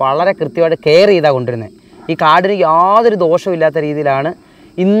അദ്ദേഹം വളരെ കൃത്യമായിട്ട് കെയർ ചെയ്താണ് കൊണ്ടിരുന്നത്. ഈ കാടിന് യാതൊരു ദോഷവും ഇല്ലാത്ത രീതിയിലാണ്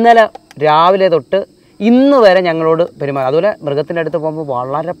ഇന്നലെ രാവിലെ തൊട്ട് ഇന്ന് വരെ ഞങ്ങളോട് പെരുമാറും. അതുപോലെ മൃഗത്തിൻ്റെ അടുത്ത് പോകുമ്പോൾ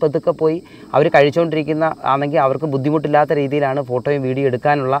വളരെ പതുക്കെ പോയി അവർ കഴിച്ചുകൊണ്ടിരിക്കുന്ന ആണെങ്കിൽ അവർക്ക് ബുദ്ധിമുട്ടില്ലാത്ത രീതിയിലാണ് ഫോട്ടോയും വീഡിയോ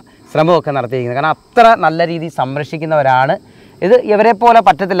എടുക്കാനുള്ള ശ്രമമൊക്കെ നടത്തിയിരിക്കുന്നത്. കാരണം അത്ര നല്ല രീതിയിൽ സംരക്ഷിക്കുന്നവരാണ്. ഇത് ഇവരെ പോലെ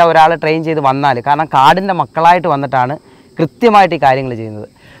പറ്റത്തില്ല ഒരാൾ ട്രെയിൻ ചെയ്ത് വന്നാൽ, കാരണം കാടിൻ്റെ മക്കളായിട്ട് വന്നിട്ടാണ് കൃത്യമായിട്ട് ഈ കാര്യങ്ങൾ ചെയ്യുന്നത്.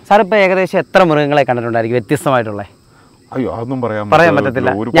 സാർ ഇപ്പോൾ ഏകദേശം എത്ര മൃഗങ്ങളെ കണ്ടിട്ടുണ്ടായിരിക്കും വ്യത്യസ്തമായിട്ടുള്ള? അയ്യോ, അതൊന്നും പറയാൻ പറ്റത്തില്ല.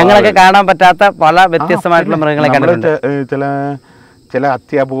 ഞങ്ങളൊക്കെ കാണാൻ പറ്റാത്ത പല വ്യത്യസ്തമായിട്ടുള്ള മൃഗങ്ങളെ കണ്ടിട്ടുണ്ട്. ചില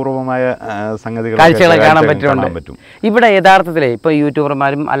അത്യപൂർവമായ കാഴ്ചകളെ കാണാൻ പറ്റും. ഇവിടെ യഥാർത്ഥത്തിലേ ഇപ്പോൾ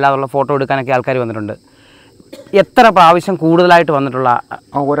യൂട്യൂബർമാരും അല്ലാതുള്ള ഫോട്ടോ എടുക്കാനൊക്കെ ആൾക്കാർ വന്നിട്ടുണ്ട്. എത്ര പ്രാവശ്യം കൂടുതലായിട്ട് വന്നിട്ടുള്ള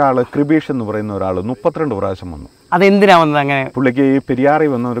ഒരാൾ കൃപീഷ് എന്ന് പറയുന്ന ഒരാൾ 32 പ്രാവശ്യം വന്നു. അതെന്തിനാ വന്നത്? അങ്ങനെ പുള്ളിക്ക് ഈ പെരിയാറിൽ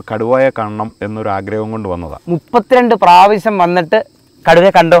വന്ന ഒരു കടുവയെ കാണണം എന്നൊരു ആഗ്രഹം കൊണ്ട് വന്നതാണ്. 32 പ്രാവശ്യം വന്നിട്ട്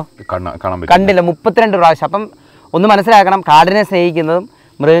കടുവയെ കണ്ടോ? കണ്ടില്ല, 32 പ്രാവശ്യം. അപ്പം ഒന്ന് മനസ്സിലാക്കണം, കാടിനെ സ്നേഹിക്കുന്നതും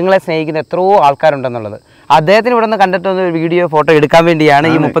മൃഗങ്ങളെ സ്നേഹിക്കുന്ന എത്രയോ ആൾക്കാരുണ്ടെന്നുള്ളത്. അദ്ദേഹത്തിന് ഇവിടെ നിന്ന് കണ്ടിട്ടൊന്ന് ഒരു വീഡിയോ ഫോട്ടോ എടുക്കാൻ വേണ്ടിയാണ്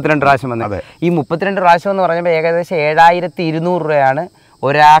ഈ 32 പ്രാവശ്യം വന്നത്. ഈ 32 പ്രാവശ്യം എന്ന് പറയുമ്പോൾ ഏകദേശം 7200 രൂപയാണ്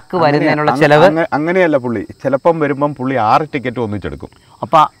ഒരാൾക്ക് വരുന്നതിനുള്ള ചെലവ്. അങ്ങനെയല്ല, പുള്ളി ചിലപ്പം വരുമ്പം പുള്ളി 6 ടിക്കറ്റ് ഒന്നിച്ചെടുക്കും.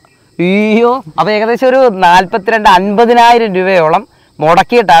 അപ്പം അപ്പോൾ ഏകദേശം ഒരു 42-50,000 രൂപയോളം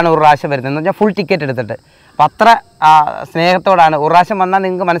മുടക്കിയിട്ടാണ് ഒരു പ്രാവശ്യം വരുന്നത്, എന്ന് വെച്ചാൽ ഫുൾ ടിക്കറ്റ് എടുത്തിട്ട്. അപ്പം അത്ര സ്നേഹത്തോടാണ്. ഒരു പ്രാവശ്യം വന്നാൽ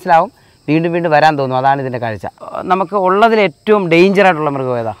നിങ്ങൾക്ക് മനസ്സിലാവും, വീണ്ടും വീണ്ടും വരാൻ തോന്നും. അതാണ് ഇതിൻ്റെ കാഴ്ച. നമുക്ക് ഉള്ളതിൽ ഏറ്റവും ഡേഞ്ചർ ആയിട്ടുള്ള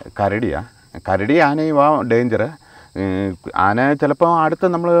മൃഗം ഏതാ? കരടി ആനയും ആ ഡേഞ്ചർ. ആന ചിലപ്പം അടുത്ത്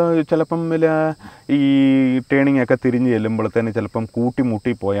നമ്മൾ ചിലപ്പം ഈ ടേണിംഗ് ഒക്കെ തിരിഞ്ഞ് ചെല്ലുമ്പോഴത്തേന് ചിലപ്പം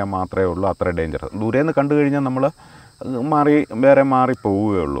കൂട്ടി പോയാൽ മാത്രമേ ഉള്ളൂ അത്ര ഡേഞ്ചർ. ദൂരേന്ന് കണ്ടു കഴിഞ്ഞാൽ നമ്മൾ വേറെ മാറി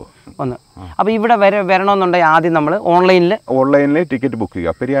പോവുകയുള്ളൂ. ഒന്ന് അപ്പോൾ ഇവിടെ വരണമെന്നുണ്ടെങ്കിൽ ആദ്യം നമ്മൾ ഓൺലൈനിൽ ടിക്കറ്റ് ബുക്ക്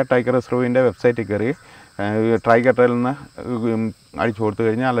ചെയ്യുക. പെരിയാർ ടൈഗർ റിസർവിൻ്റെ വെബ്സൈറ്റിൽ കയറി ട്രൈഗട്ടറിൽ നിന്ന് അടിച്ചു കൊടുത്തു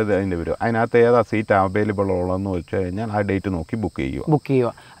കഴിഞ്ഞാൽ അത് അതിൻ്റെ വരും. അതിനകത്ത് ഏതാ സീറ്റ് അവൈലബിൾ ഉള്ളതെന്ന് വെച്ച് കഴിഞ്ഞാൽ ആ ഡേറ്റ് നോക്കി ബുക്ക് ചെയ്യുക.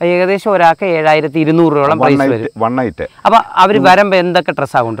 ഏകദേശം ഒരാൾക്ക് 7200 രൂപയോളം വൺ നൈറ്റ്. അപ്പോൾ അവർ വരുമ്പോൾ എന്തൊക്കെ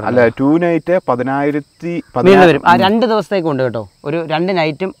ഡ്രസ്സാണ് കൊണ്ടുവരും? അല്ല, 2 നൈറ്റ് 10,000 വരും. ആ 2 ദിവസത്തേക്ക് ഉണ്ട് കേട്ടോ. ഒരു 2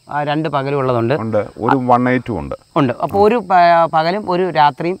 നൈറ്റും 2 പകലും ഉള്ളതുണ്ട്, ഒരു 1 നൈറ്റും ഉണ്ട്. അപ്പോൾ ഒരു പകലും ഒരു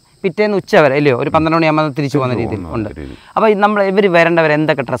രാത്രിയും പിറ്റേന്ന് ഉച്ച വരെ അല്ലയോ, ഒരു 12 മണിയാകുമ്പോൾ തിരിച്ചു പോകുന്ന രീതിയിൽ ഉണ്ട്. അപ്പോൾ ഇവർ വരേണ്ടവർ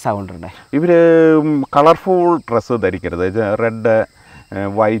എന്തൊക്കെ ഡ്രസ്സാണ് കൊണ്ടുവരേണ്ടത്? ഇവർ കളർഫുൾ ഡ്രസ്സ് ധരിക്കരുത്. റെഡ്,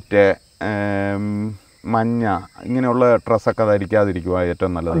 വൈറ്റ്, മഞ്ഞ ഇങ്ങനെയുള്ള ഡ്രസ്സൊക്കെ ധരിക്കാതിരിക്കുക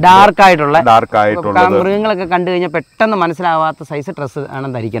ഏറ്റവും നല്ലത്. ഡാർക്ക് ആയിട്ടുള്ള മൃഗങ്ങളൊക്കെ കണ്ടു കഴിഞ്ഞാൽ പെട്ടെന്ന് മനസ്സിലാവാത്ത സൈസ് ഡ്രസ്സ് ആണ്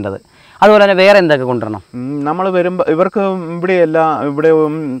ധരിക്കേണ്ടത്. അതുപോലെ തന്നെ വേറെ എന്തൊക്കെ കൊണ്ടുവരണം? നമ്മൾ വരുമ്പോൾ ഇവർക്ക് ഇവിടെ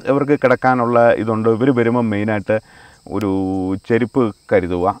ഇവർക്ക് കിടക്കാനുള്ള ഇതുണ്ട്. ഇവർ വരുമ്പോൾ മെയിനായിട്ട് ഒരു ചെരുപ്പ്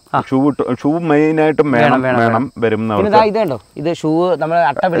കരുതുക. ഷൂ മെയിനായിട്ടും വേണം വരുന്നവർക്ക്. ഇതുണ്ടോ, ഇത് ഷൂ നമ്മൾ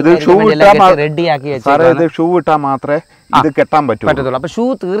ഇത് ഷൂ ഇട്ടാൽ മാത്രമേ ഇത് കെട്ടാൻ പറ്റുള്ളൂ. അപ്പോൾ ഷൂ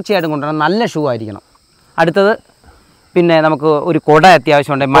തീർച്ചയായിട്ടും കൊണ്ടുവരണം, നല്ല ഷൂ ആയിരിക്കണം. അടുത്തത് പിന്നെ നമുക്ക് ഒരു കുട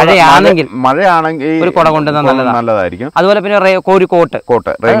അത്യാവശ്യമുണ്ട്. മഴയാണെങ്കിൽ ഒരു കുട കൊണ്ടുവന്നാൽ നല്ലതായിരിക്കും. അതുപോലെ പിന്നെ ഒരു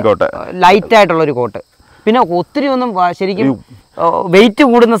റെയിൻകോട്ട്, ലൈറ്റ് ആയിട്ടുള്ള ഒരു കോട്ട്. പിന്നെ ഒത്തിരി ഒന്നും ശരിക്കും വെയിറ്റ്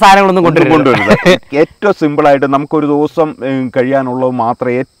കൂടുന്ന സാധനങ്ങളൊന്നും കൊണ്ടുവരുന്നത്. ഏറ്റവും സിമ്പിളായിട്ട് നമുക്കൊരു ദിവസം കഴിയാനുള്ളത്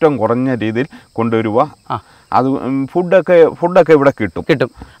മാത്രം ഏറ്റവും കുറഞ്ഞ രീതിയിൽ കൊണ്ടുവരിക. അത് ഫുഡൊക്കെ ഇവിടെ കിട്ടും.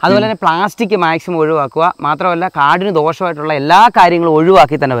 അതുപോലെ തന്നെ പ്ലാസ്റ്റിക് മാക്സിമം ഒഴിവാക്കുക. മാത്രമല്ല കാടിന് ദോഷമായിട്ടുള്ള എല്ലാ കാര്യങ്ങളും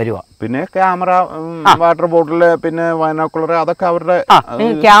ഒഴിവാക്കി തന്നെ വരിക. പിന്നെ ക്യാമറ, വാട്ടർ ബോട്ടിൽ, പിന്നെ ബൈനോക്കുലർ, അതൊക്കെ അവരുടെ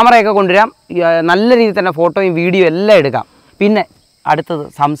ക്യാമറയൊക്കെ കൊണ്ടുവരാം. നല്ല രീതിയിൽ തന്നെ ഫോട്ടോയും വീഡിയോ എല്ലാം എടുക്കാം. പിന്നെ അടുത്തത്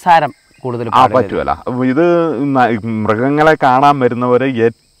സംസാരം കൂടുതൽ പറ്റുമല്ല. ഇത് മൃഗങ്ങളെ കാണാൻ വരുന്നവർ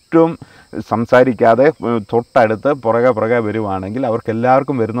ഏറ്റവും സംസാരിക്കാതെ തൊട്ടടുത്ത് പുറകെ വരുവാണെങ്കിൽ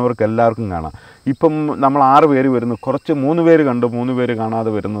വരുന്നവർക്ക് എല്ലാവർക്കും കാണാം. ഇപ്പം നമ്മൾ 6 പേര് വരുന്നു, കുറച്ച് 3 പേര് കണ്ട് 3 പേര്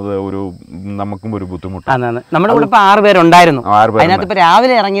കാണാതെ വരുന്നത് നമുക്കും ഒരു ബുദ്ധിമുട്ടാണ്. നമ്മുടെ കൂടെ ഇപ്പോൾ 6 പേരുണ്ടായിരുന്നു. അതിനകത്ത് ഇപ്പോൾ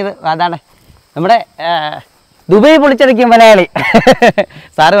രാവിലെ ഇറങ്ങിയത് അതാണ് നമ്മുടെ ദുബൈ പൊളിച്ചടിക്കും മലയാളി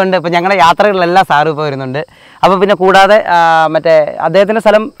സാറ് ഉണ്ട്. ഇപ്പോൾ ഞങ്ങളുടെ യാത്രകളിലെല്ലാം സാറ് ഇപ്പോൾ വരുന്നുണ്ട്. അപ്പോൾ പിന്നെ കൂടാതെ മറ്റേ അദ്ദേഹത്തിൻ്റെ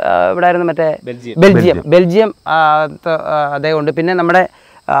സ്ഥലം ഇവിടെ ആയിരുന്നു, മറ്റേ ബെൽജിയം അദ്ദേഹം ഉണ്ട്. പിന്നെ നമ്മുടെ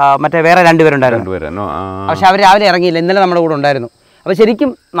മറ്റേ വേറെ 2 പേരുണ്ടായിരുന്നു. പക്ഷെ അവർ രാവിലെ ഇറങ്ങിയില്ല, ഇന്നലെ നമ്മുടെ കൂടെ ഉണ്ടായിരുന്നു. അപ്പോൾ ശരിക്കും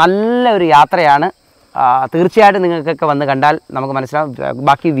നല്ലൊരു യാത്രയാണ്. തീർച്ചയായിട്ടും നിങ്ങൾക്കൊക്കെ വന്ന് കണ്ടാൽ നമുക്ക് മനസ്സിലാവും.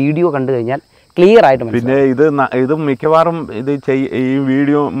 ബാക്കി വീഡിയോ കണ്ടു കഴിഞ്ഞാൽ ക്ലിയർ ആയിട്ട്. പിന്നെ ഇത് മിക്കവാറും ഈ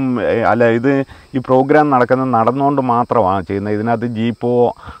വീഡിയോ ഈ പ്രോഗ്രാം നടന്നുകൊണ്ട് മാത്രമാണ് ചെയ്യുന്നത്. ഇതിനകത്ത് ജീപ്പോ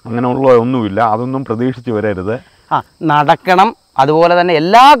അങ്ങനെയുള്ള ഒന്നുമില്ല. അതൊന്നും പ്രതീക്ഷിച്ച് വരരുത്. നടക്കണം. അതുപോലെ തന്നെ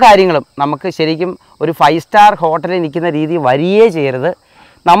എല്ലാ കാര്യങ്ങളും നമുക്ക് ശരിക്കും ഒരു 5 സ്റ്റാർ ഹോട്ടലിൽ നിൽക്കുന്ന രീതി വരികയേ ചെയ്യരുത്.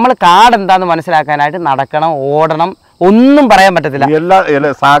 നമ്മൾ കാട് എന്താണെന്ന് മനസ്സിലാക്കാനായിട്ട് നടക്കണം, ഓടണം, ഒന്നും പറയാൻ പറ്റത്തില്ല.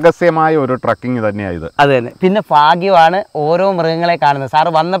 സാഹസ്യമായ ഒരു ട്രക്കിംഗ് തന്നെയാണ് ഇത്. അത് തന്നെ. പിന്നെ ഭാഗ്യമാണ് ഓരോ മൃഗങ്ങളെ കാണുന്നത്.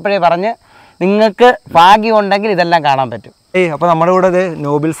 സാറ് വന്നപ്പോഴേ പറഞ്ഞ് നിങ്ങൾക്ക് ഭാഗ്യം ഉണ്ടെങ്കിൽ ഇതെല്ലാം കാണാൻ പറ്റും. അപ്പോൾ നമ്മുടെ കൂടെ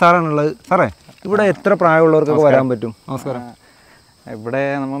നോബിൾ സാറാണുള്ളത്. സാറേ, ഇവിടെ എത്ര പ്രായമുള്ളവർക്കൊക്കെ വരാൻ പറ്റും? നമസ്കാരം. ഇവിടെ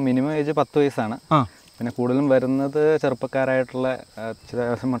നമ്മൾ മിനിമം ഏജ് 10 വയസ്സാണ്. പിന്നെ കൂടുതലും വരുന്നത് ചെറുപ്പക്കാരായിട്ടുള്ള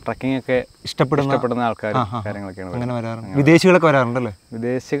ട്രക്കിംഗ് ഒക്കെ ഇഷ്ടപ്പെടുന്ന ആൾക്കാരും കാര്യങ്ങളൊക്കെയാണ്. വിദേശികളൊക്കെ വരാറുണ്ടല്ലേ?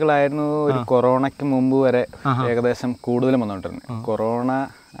 വിദേശികളായിരുന്നു ഒരു കൊറോണയ്ക്ക് മുമ്പ് വരെ ഏകദേശം കൂടുതലും വന്നുകൊണ്ടിരുന്നത്. കൊറോണ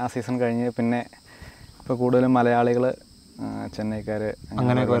ആ സീസൺ കഴിഞ്ഞ് പിന്നെ ഇപ്പോൾ കൂടുതലും മലയാളികൾ, ചെന്നൈക്കാർ,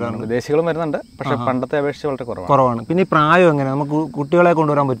 അങ്ങനെയൊക്കെ വരാറുണ്ട്. വിദേശികളും വരുന്നുണ്ട്. പക്ഷെ പണ്ടത്തെ അപേക്ഷിച്ച് വളരെ കുറവാണ്. പിന്നെ ഈ പ്രായം എങ്ങനെ? നമുക്ക് കുട്ടികളെ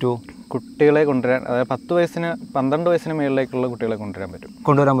കൊണ്ടുവരാൻ പറ്റുമോ? കുട്ടികളെ കൊണ്ടുവരാൻ, അതായത് 10 വയസ്സിന് 12 വയസ്സിന് മേളിലേക്കുള്ള കുട്ടികളെ കൊണ്ടുവരാൻ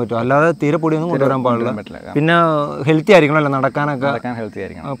പറ്റും. അല്ലാതെ തീരെ പൊടിയൊന്നും കൊണ്ടുവരാൻ പാടില്ല. പിന്നെ ഹെൽത്തി ആയിരിക്കണം, നടക്കാൻ ഹെൽത്തി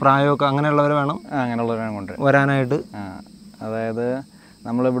ആയിരിക്കണം. പ്രായമൊക്കെ അങ്ങനെയുള്ളവർ വേണം വരാനായിട്ട്. അതായത്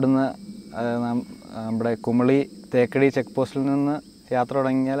നമ്മളിവിടുന്ന് നമ്മുടെ കുമളി തേക്കടി ചെക്ക് പോസ്റ്റിൽ നിന്ന് യാത്ര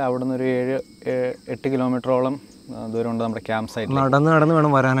തുടങ്ങിയാൽ അവിടുന്ന് ഒരു 7-8 കിലോമീറ്ററോളം ദൂരമുണ്ട് നമ്മുടെ ക്യാമ്പ് സൈറ്റ്. നടന്ന്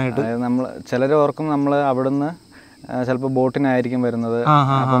വേണം വരാനായിട്ട്. അതായത് നമ്മൾ ചിലർ ഓർക്കും നമ്മൾ അവിടുന്ന് ചിലപ്പോൾ ബോട്ടിനായിരിക്കും വരുന്നത്.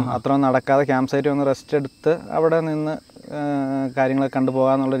 അപ്പം അത്രയും നടക്കാതെ ക്യാമ്പ് സൈറ്റ് വന്ന് റെസ്റ്റ് എടുത്ത് അവിടെ നിന്ന് കാര്യങ്ങളൊക്കെ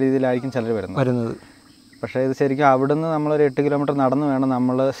കണ്ടുപോകാന്നുള്ള രീതിയിലായിരിക്കും ചിലർ വരുന്നത്. പക്ഷേ ഇത് ശരിക്കും അവിടുന്ന് നമ്മളൊരു 8 കിലോമീറ്റർ നടന്ന് വേണം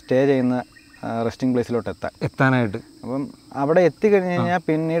നമ്മൾ സ്റ്റേ ചെയ്യുന്ന റെസ്റ്റിംഗ് പ്ലേസിലോട്ട് എത്താനായിട്ട്. അപ്പം അവിടെ എത്തിക്കഴിഞ്ഞ് കഴിഞ്ഞാൽ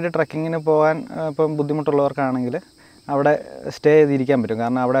പിന്നീട് ട്രക്കിങ്ങിന് പോകാൻ ഇപ്പം ബുദ്ധിമുട്ടുള്ളവർക്കാണെങ്കിൽ അവിടെ സ്റ്റേ ചെയ്തിരിക്കാൻ പറ്റും.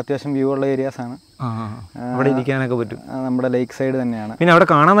 കാരണം അവിടെ അത്യാവശ്യം വ്യൂ ഉള്ള ഏരിയാസാണ്. അവിടെ ഇരിക്കാനൊക്കെ പറ്റും. നമ്മുടെ ലേക്ക് സൈഡ് തന്നെയാണ്. പിന്നെ അവിടെ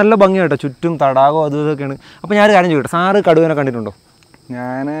കാണാൻ നല്ല ഭംഗിയാട്ടോ, ചുറ്റും തടാകവും അതും ഇതൊക്കെയാണ്. അപ്പോൾ ഞാനൊരു കാര്യം ചോദിക്കട്ടെ, സാറ് കടുവനെ കണ്ടിട്ടുണ്ടോ?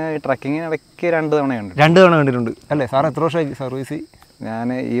 ഞാൻ ട്രക്കിങ്ങിനിടയ്ക്ക് 2 തവണ കണ്ടിട്ടുണ്ട് അല്ലേ? സാർ എത്ര വർഷമായി സർവീസ്?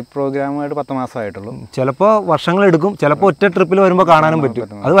 ഞാൻ ഈ പ്രോഗ്രാമായിട്ട് 10 മാസമായിട്ടുള്ളൂ. ചിലപ്പോൾ വർഷങ്ങളെടുക്കും, ചിലപ്പോൾ ഒറ്റ ട്രിപ്പിൽ വരുമ്പോൾ കാണാനും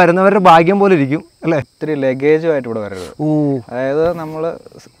പറ്റും. അത് വരുന്നവരുടെ ഭാഗ്യം പോലെ ഇരിക്കും അല്ലേ? ഒത്തിരി ലഗേജുമായിട്ട് ഇവിടെ വരരുത്. അതായത് നമ്മൾ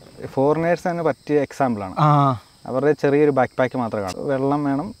ഫോറിനേഴ്സിന് പറ്റിയ എക്സാമ്പിളാണ്. അവരുടെ ചെറിയൊരു ബാക്ക് പാക്ക് മാത്രമേ കാണും. വെള്ളം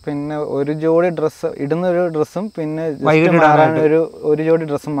വേണം, പിന്നെ ഒരു ജോഡി ഡ്രസ്സ്, ഇടുന്ന ഒരു ഡ്രസ്സും പിന്നെ ഒരു ജോഡി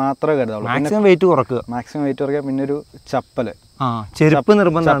ഡ്രസ്സും മാത്രമേ കരുതാവുള്ളൂ. മാക്സിമം വെയിറ്റ് കുറയ്ക്കുക. പിന്നെ ഒരു ചപ്പല്, ചെരുപ്പ്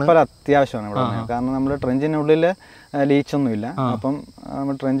നിർബന്ധമാണ്. ചപ്പൽ അത്യാവശ്യമാണ് ഇവിടെ. കാരണം നമ്മുടെ ട്രെഞ്ചിനുള്ളിൽ ലീച്ചൊന്നുമില്ല. അപ്പം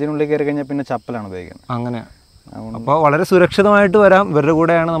നമ്മൾ ട്രെഞ്ചിനുള്ളിൽ കയറി കഴിഞ്ഞാൽ പിന്നെ ചപ്പലാണ് ഉപയോഗിക്കുന്നത്. അങ്ങനെ അപ്പോൾ വളരെ സുരക്ഷിതമായിട്ട് വരാം. ഇവരുടെ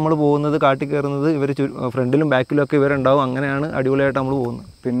കൂടെയാണ് നമ്മൾ പോകുന്നത്, കാട്ടി കയറുന്നത്. ഇവർ ഫ്രണ്ടിലും ബാക്കിലും ഒക്കെ ഇവരുണ്ടാവും. അങ്ങനെയാണ് അടിപൊളിയായിട്ട് നമ്മൾ പോകുന്നത്.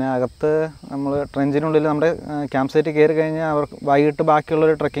 പിന്നെ അകത്ത് നമ്മൾ ട്രെഞ്ചിനുള്ളിൽ നമ്മുടെ ക്യാമ്പ് സൈറ്റ് കയറി കഴിഞ്ഞാൽ അവർക്ക് വൈകിട്ട്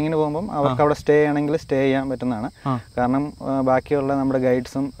ബാക്കിയുള്ളൊരു ട്രക്കിങ്ങിന് പോകുമ്പം അവർക്ക് അവിടെ സ്റ്റേ ചെയ്യണമെങ്കിൽ സ്റ്റേ ചെയ്യാൻ പറ്റുന്നതാണ്. കാരണം ബാക്കിയുള്ള നമ്മുടെ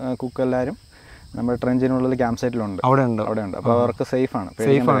ഗൈഡ്സും കുക്കെല്ലാവരും നമ്മുടെ ട്രെഞ്ചിനുള്ളിൽ ക്യാമ്പ് സൈറ്റിലുണ്ട്. അവിടെ ഉണ്ട്. അപ്പോൾ അവർക്ക് സേഫാണ്.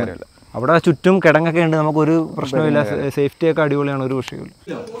 അവിടെ ചുറ്റും കിടങ്ങൊക്കെ ഉണ്ട്, നമുക്കൊരു പ്രശ്നമില്ല, സേഫ്റ്റിയൊക്കെ അടിപൊളിയാണ്, ഒരു വിഷയമില്ല.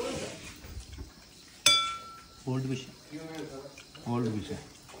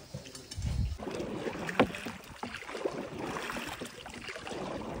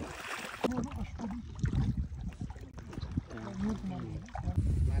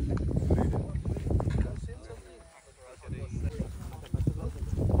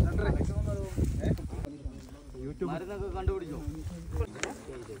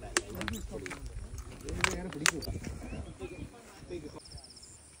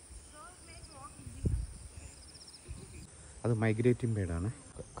 അത് മൈഗ്രേറ്റിംഗ് ബേഡാണ്.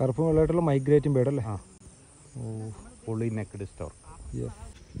 കറുപ്പ് വെള്ളമായിട്ടുള്ള മൈഗ്രേറ്റിംഗ് ബേഡ് അല്ലേ? പൊളി നെക്ഡ് സ്റ്റോർ.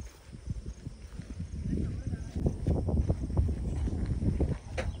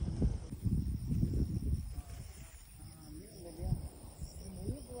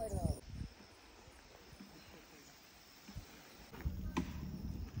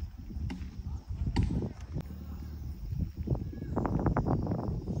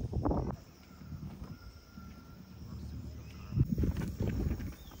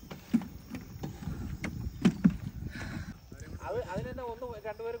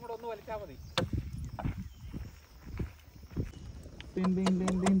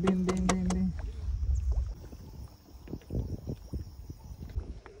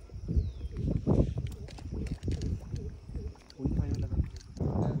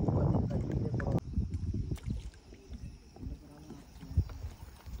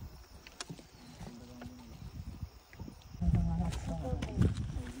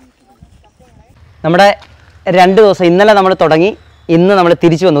 നമ്മുടെ 2 ദിവസം, ഇന്നലെ നമ്മൾ തുടങ്ങി, ഇന്ന് നമ്മൾ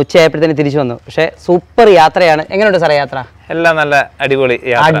തിരിച്ചു വന്നു, ഉച്ചയായപ്പോഴത്തേന് തിരിച്ചു വന്നു. പക്ഷേ സൂപ്പർ യാത്രയാണ്. എങ്ങനെയുണ്ട് സാറേ യാത്ര? എല്ലാം നല്ല അടിപൊളി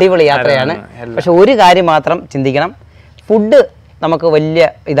യാത്രയാണ്. പക്ഷെ ഒരു കാര്യം മാത്രം ചിന്തിക്കണം, ഫുഡ് നമുക്ക് വലിയ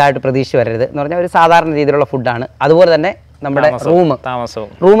ഇതായിട്ട് പ്രതീക്ഷ വരരുത്. എന്ന് പറഞ്ഞാൽ ഒരു സാധാരണ രീതിയിലുള്ള ഫുഡാണ്. അതുപോലെ തന്നെ നമ്മുടെ റൂം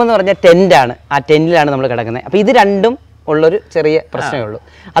എന്ന് പറഞ്ഞാൽ ടെൻ്റാണ്. ആ ടെൻറ്റിലാണ് നമ്മൾ കിടക്കുന്നത്. അപ്പോൾ ഇത് രണ്ടും ഉള്ളൊരു ചെറിയ പ്രശ്നമേ ഉള്ളൂ.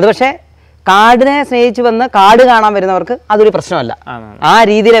 അത് പക്ഷേ കാടിനെ സ്നേഹിച്ച് വന്ന് കാട് കാണാൻ വരുന്നവർക്ക് അതൊരു പ്രശ്നമല്ല. ആ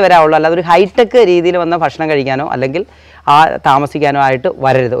രീതിയിലേ വരാവുള്ളൂ. അല്ലാതെ ഒരു ഹൈടെക് രീതിയിൽ വന്ന് ഭക്ഷണം കഴിക്കാനോ അല്ലെങ്കിൽ താമസിക്കാനോ ആയിട്ട്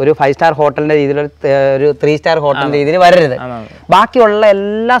വരരുത്. ഒരു 5 സ്റ്റാർ ഹോട്ടലിൻ്റെ രീതിയിൽ, ഒരു 3 സ്റ്റാർ ഹോട്ടലിൻ്റെ രീതിയിൽ വരരുത്. ബാക്കിയുള്ള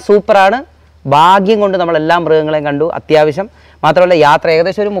എല്ലാം സൂപ്പറാണ്. ഭാഗ്യം കൊണ്ട് നമ്മളെല്ലാ മൃഗങ്ങളെയും കണ്ടു. അത്യാവശ്യം മാത്രമല്ല യാത്ര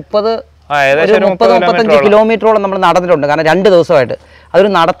ഏകദേശം ഒരു 30-35 കിലോമീറ്ററോളം നമ്മൾ നടന്നിട്ടുണ്ട്. കാരണം 2 ദിവസമായിട്ട്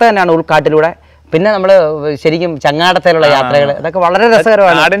അതൊരു നടത്തം തന്നെയാണ് ഉൾക്കാട്ടിലൂടെ. പിന്നെ നമ്മൾ ശരിക്കും ചങ്ങാടത്തിലുള്ള യാത്രകൾ, അതൊക്കെ വളരെ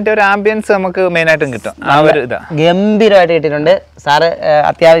രസകരമാണ്. നാടിന്റെ ഒരു ആംബിയൻസ് നമുക്ക് മെയിനായിട്ടും കിട്ടും. ഗംഭീരമായിട്ട് കിട്ടിയിട്ടുണ്ട്. സാറ്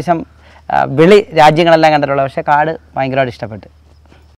അത്യാവശ്യം വിളി രാജ്യങ്ങളെല്ലാം കണ്ടിട്ടുള്ളത്, പക്ഷേ കാട് ഭയങ്കരമായിട്ട് ഇഷ്ടപ്പെട്ടു.